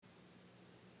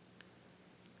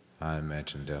I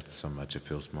imagine death so much it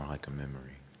feels more like a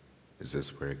memory. Is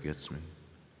this where it gets me?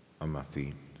 On my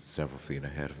feet, several feet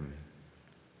ahead of me.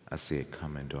 I see it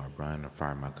coming. Do I run or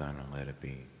fire my gun and let it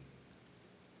be?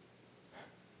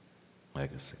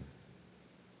 Legacy.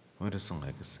 What is a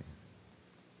legacy?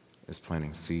 It's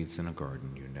planting seeds in a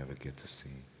garden you never get to see.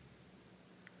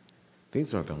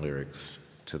 These are the lyrics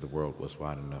to The World Was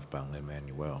Wide Enough by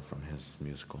Lin-Manuel from his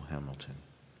musical Hamilton.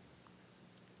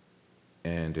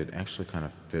 And it actually kind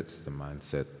of fits the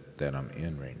mindset that I'm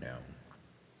in right now.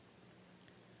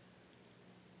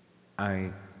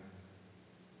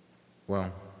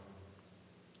 Well,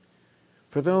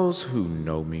 for those who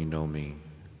know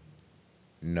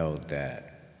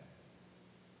that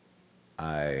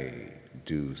I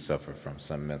do suffer from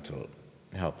some mental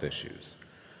health issues.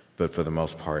 But for the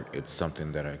most part, it's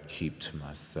something that I keep to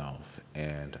myself,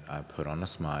 and I put on a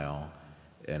smile,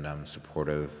 and I'm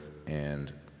supportive,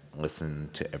 and listen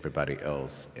to everybody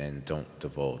else, and don't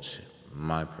divulge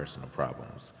my personal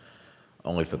problems,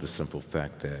 only for the simple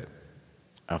fact that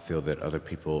I feel that other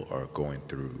people are going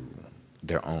through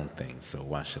their own things, so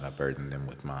why should I burden them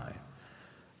with mine?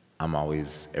 I'm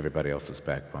always everybody else's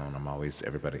backbone. I'm always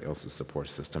everybody else's support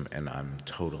system, and I'm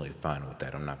totally fine with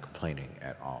that. I'm not complaining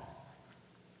at all.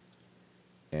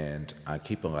 And I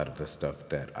keep a lot of the stuff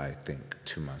that I think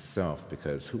to myself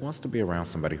because who wants to be around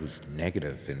somebody who's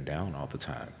negative and down all the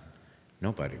time?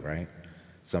 Nobody, right?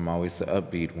 So I'm always the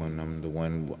upbeat one. I'm the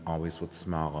one always with a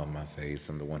smile on my face.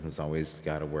 I'm the one who's always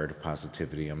got a word of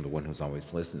positivity. I'm the one who's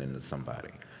always listening to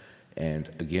somebody. And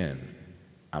again,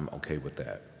 I'm okay with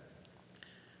that.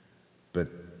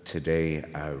 But today,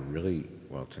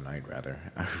 tonight rather,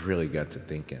 I really got to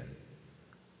thinking.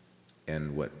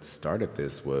 And what started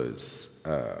this was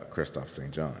Christophe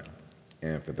St. John.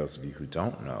 And for those of you who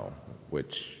don't know,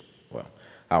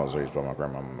 I was raised by my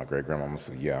grandmama and my great-grandmama,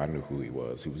 so yeah, I knew who he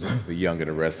was. He was the Young and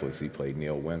the Restless. He played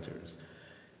Neil Winters.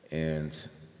 And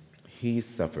he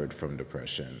suffered from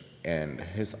depression, and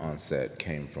his onset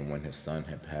came from when his son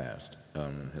had passed.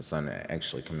 His son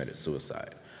actually committed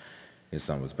suicide. His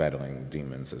son was battling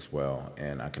demons as well,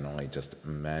 and I can only just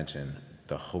imagine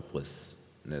the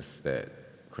hopelessness that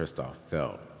Christoph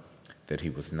felt, that he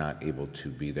was not able to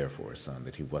be there for his son,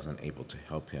 that he wasn't able to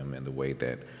help him in the way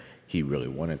that he really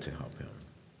wanted to help him.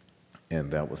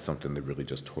 And that was something that really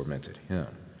just tormented him.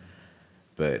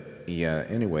 But yeah,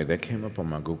 anyway, that came up on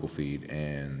my Google feed,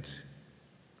 and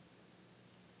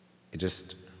it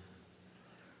just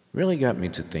really got me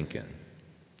to thinking.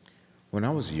 When I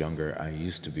was younger, I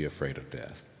used to be afraid of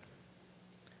death.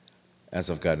 As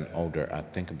I've gotten older, I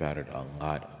think about it a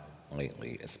lot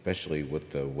lately, especially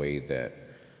with the way that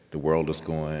the world is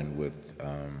going, with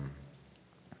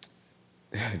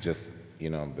just,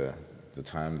 the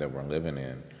time that we're living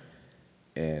in.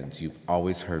 And you've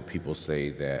always heard people say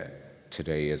that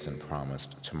today isn't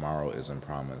promised, tomorrow isn't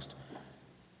promised,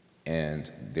 and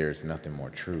there's nothing more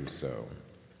true. So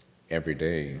every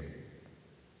day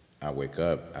I wake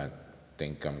up, I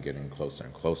think I'm getting closer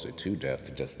and closer to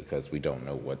death just because we don't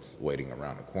know what's waiting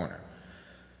around the corner.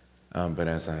 But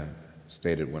as I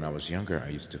stated, when I was younger, I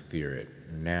used to fear it.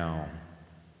 Now,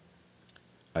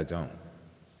 I don't.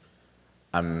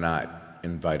 I'm not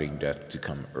inviting death to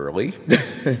come early.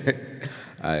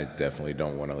 I definitely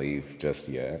don't want to leave just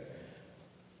yet.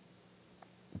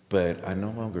 But I no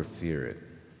longer fear it.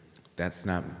 That's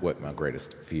not what my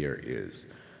greatest fear is.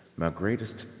 My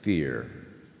greatest fear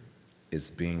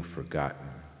is being forgotten.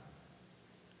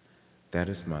 That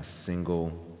is my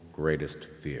single greatest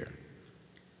fear.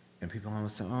 And people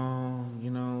always say, oh,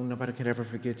 nobody could ever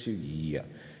forget you. Yeah,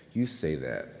 you say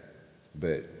that.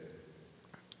 But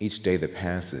each day that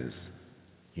passes,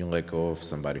 you let go of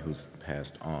somebody who's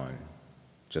passed on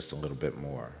just a little bit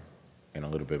more and a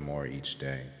little bit more each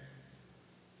day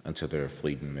until they're a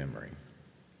fleeting memory.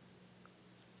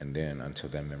 And then until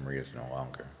that memory is no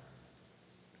longer.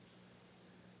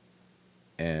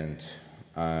 And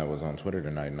I was on Twitter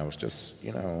tonight, and I was just,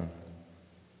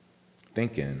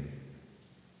 thinking,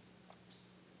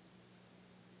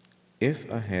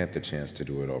 if I had the chance to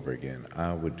do it over again,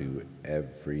 I would do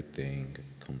everything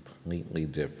completely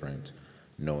different,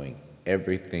 knowing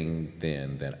everything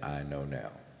then that I know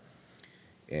now.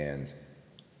 And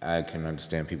I can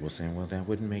understand people saying, well, that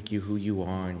wouldn't make you who you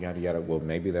are, and yada, yada. Well,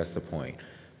 maybe that's the point.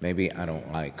 Maybe I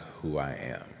don't like who I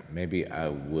am. Maybe I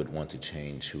would want to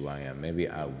change who I am. Maybe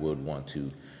I would want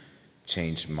to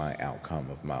change my outcome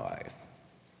of my life.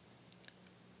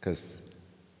 Because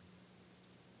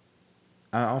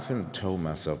I often told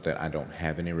myself that I don't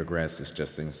have any regrets. It's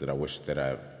just things that I wish that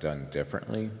I've done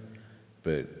differently.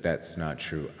 But that's not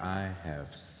true. I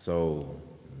have so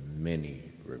many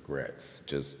regrets.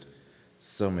 Just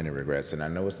So many regrets. And I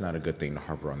know it's not a good thing to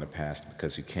harbor on the past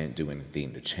because you can't do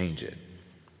anything to change it.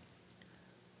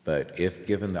 But if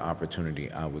given the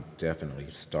opportunity, I would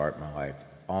definitely start my life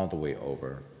all the way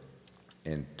over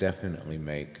and definitely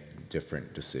make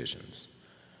different decisions,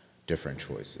 different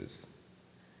choices.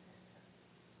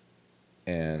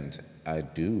 And I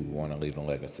do want to leave a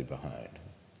legacy behind.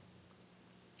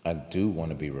 I do want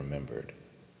to be remembered.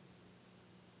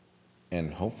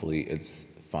 And hopefully it's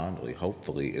fondly,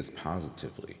 hopefully it's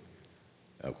positively.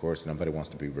 Of course, nobody wants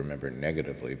to be remembered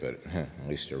negatively, but at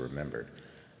least you're remembered.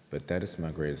 But that is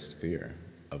my greatest fear,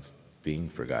 of being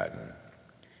forgotten.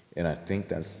 And I think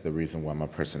that's the reason why my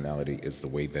personality is the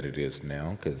way that it is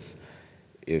now, because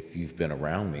if you've been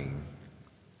around me,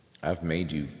 I've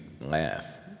made you laugh.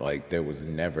 Like, there was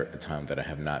never a time that I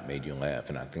have not made you laugh.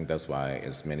 And I think that's why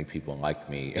as many people like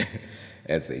me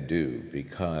as they do,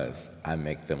 because I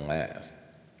make them laugh.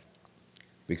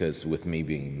 Because with me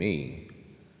being me,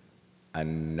 I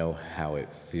know how it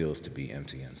feels to be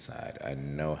empty inside. I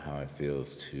know how it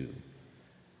feels to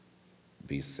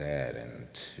be sad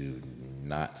and to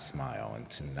not smile and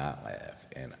to not laugh.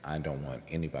 And I don't want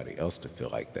anybody else to feel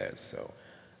like that. So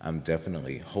I'm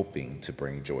definitely hoping to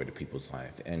bring joy to people's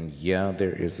life. And yeah,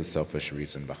 there is a selfish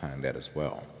reason behind that as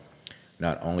well.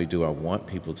 Not only do I want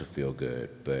people to feel good,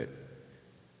 but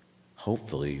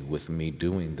hopefully with me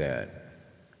doing that,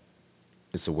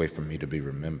 it's a way for me to be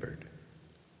remembered.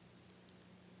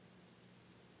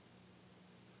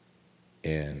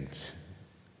 And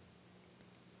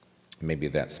maybe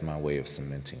that's my way of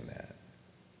cementing that.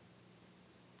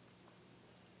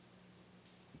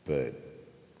 But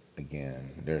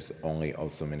again, there's only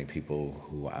so many people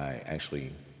who I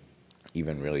actually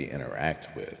even really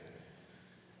interact with.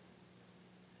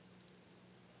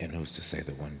 And who's to say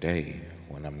that one day,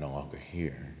 when I'm no longer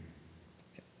here,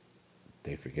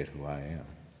 they forget who I am.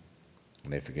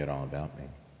 And they forget all about me.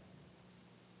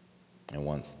 And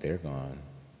once they're gone,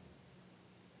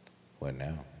 what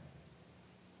now?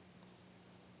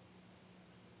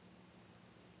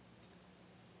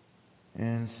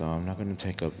 And so I'm not going to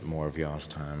take up more of y'all's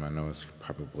time. I know it's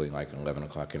probably like 11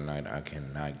 o'clock at night. I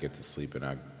cannot get to sleep, and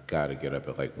I got to get up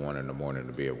at like 1 in the morning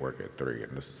to be at work at 3,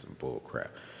 and this is some bull crap.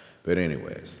 But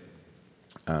anyways,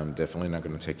 I'm definitely not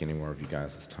going to take any more of you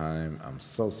guys' time. I'm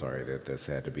so sorry that this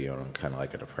had to be on kind of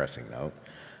like a depressing note.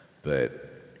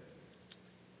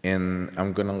 And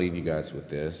I'm going to leave you guys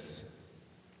with this.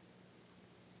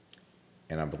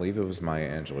 And I believe it was Maya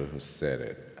Angelou who said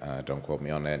it. Don't quote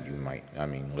me on that. You might,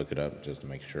 look it up just to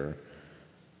make sure.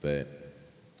 But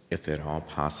if at all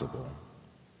possible,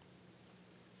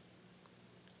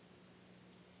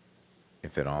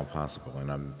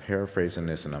 and I'm paraphrasing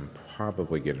this and I'm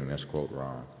probably getting this quote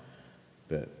wrong,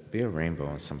 but be a rainbow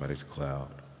in somebody's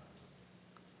cloud.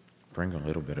 Bring a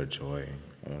little bit of joy,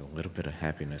 a little bit of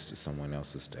happiness to someone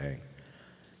else's day.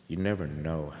 You never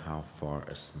know how far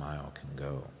a smile can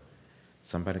go.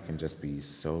 Somebody can just be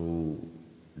so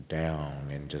down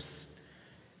and just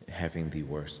having the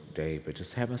worst day, but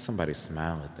just having somebody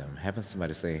smile at them, having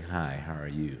somebody say, "Hi, how are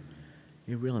you?"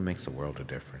 It really makes a world of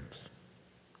difference.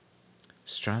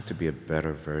 Strive to be a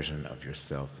better version of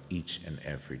yourself each and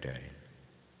every day.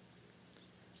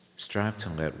 Strive to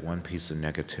let one piece of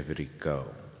negativity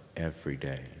go every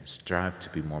day. Strive to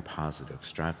be more positive.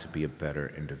 Strive to be a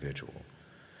better individual.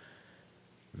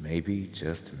 Maybe,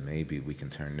 just maybe, we can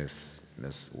turn this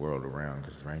world around,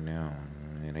 because right now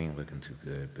it ain't looking too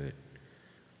good. But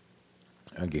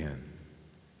again,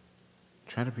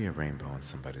 try to be a rainbow in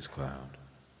somebody's cloud.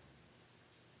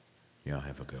 Y'all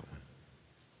have a good one.